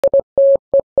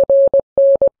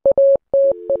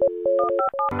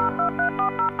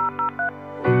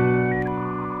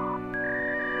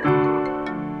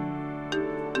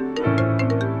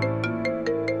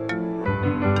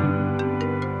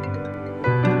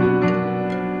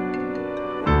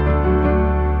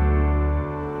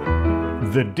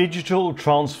The digital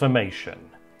transformation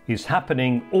is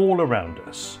happening all around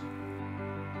us.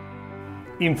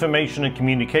 Information and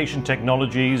communication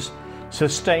technologies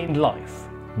sustain life,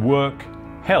 work,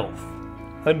 health,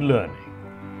 and learning.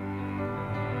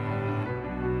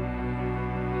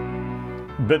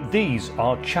 But these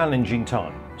are challenging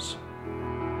times.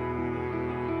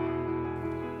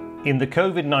 In the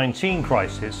COVID-19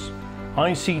 crisis,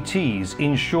 ICTs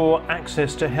ensure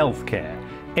access to healthcare,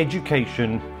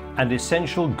 education, and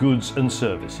essential goods and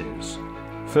services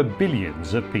for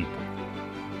billions of people.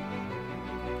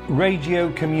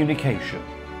 Radio communication,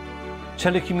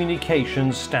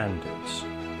 telecommunication standards,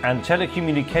 and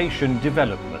telecommunication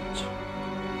development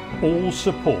all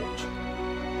support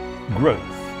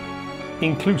growth,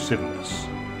 inclusiveness,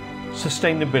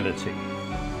 sustainability,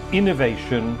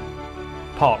 innovation,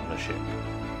 partnership.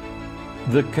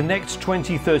 The Connect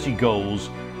 2030 goals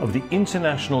of the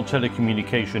International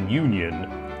Telecommunication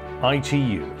Union,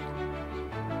 ITU.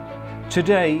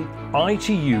 Today,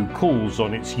 ITU calls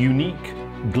on its unique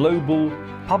global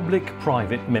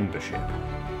public-private membership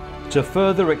to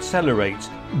further accelerate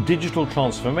digital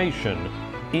transformation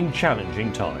in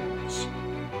challenging times.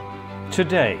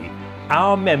 Today,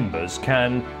 our members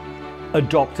can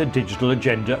adopt a digital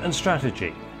agenda and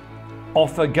strategy,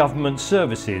 offer government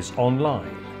services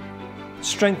online,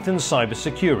 strengthen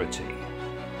cybersecurity,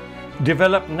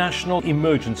 develop national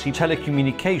emergency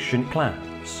telecommunication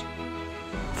plans,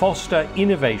 foster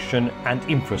innovation and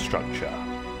infrastructure,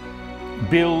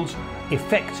 build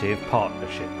effective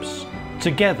partnerships.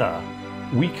 Together,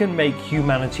 we can make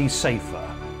humanity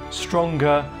safer,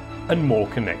 stronger, and more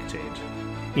connected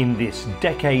in this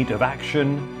decade of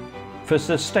action for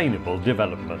sustainable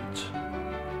development.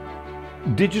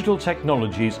 Digital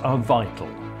technologies are vital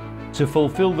to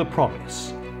fulfill the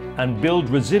promise and build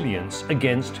resilience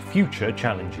against future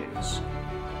challenges.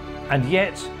 And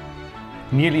yet,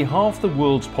 nearly half the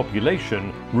world's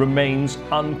population remains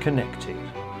unconnected.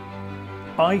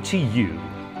 ITU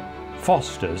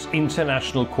fosters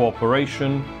international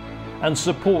cooperation and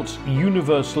supports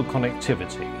universal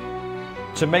connectivity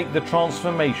to make the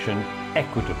transformation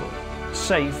equitable,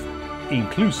 safe,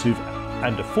 inclusive,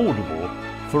 and affordable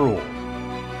for all.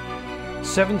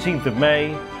 17th of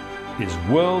May is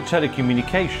World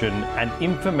Telecommunication and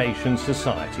Information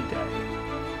Society Day.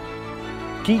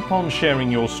 Keep on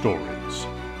sharing your stories.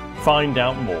 Find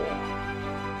out more.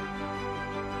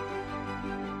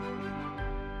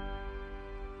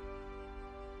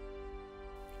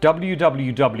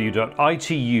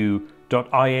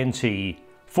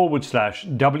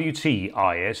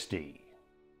 www.itu.int/WTISD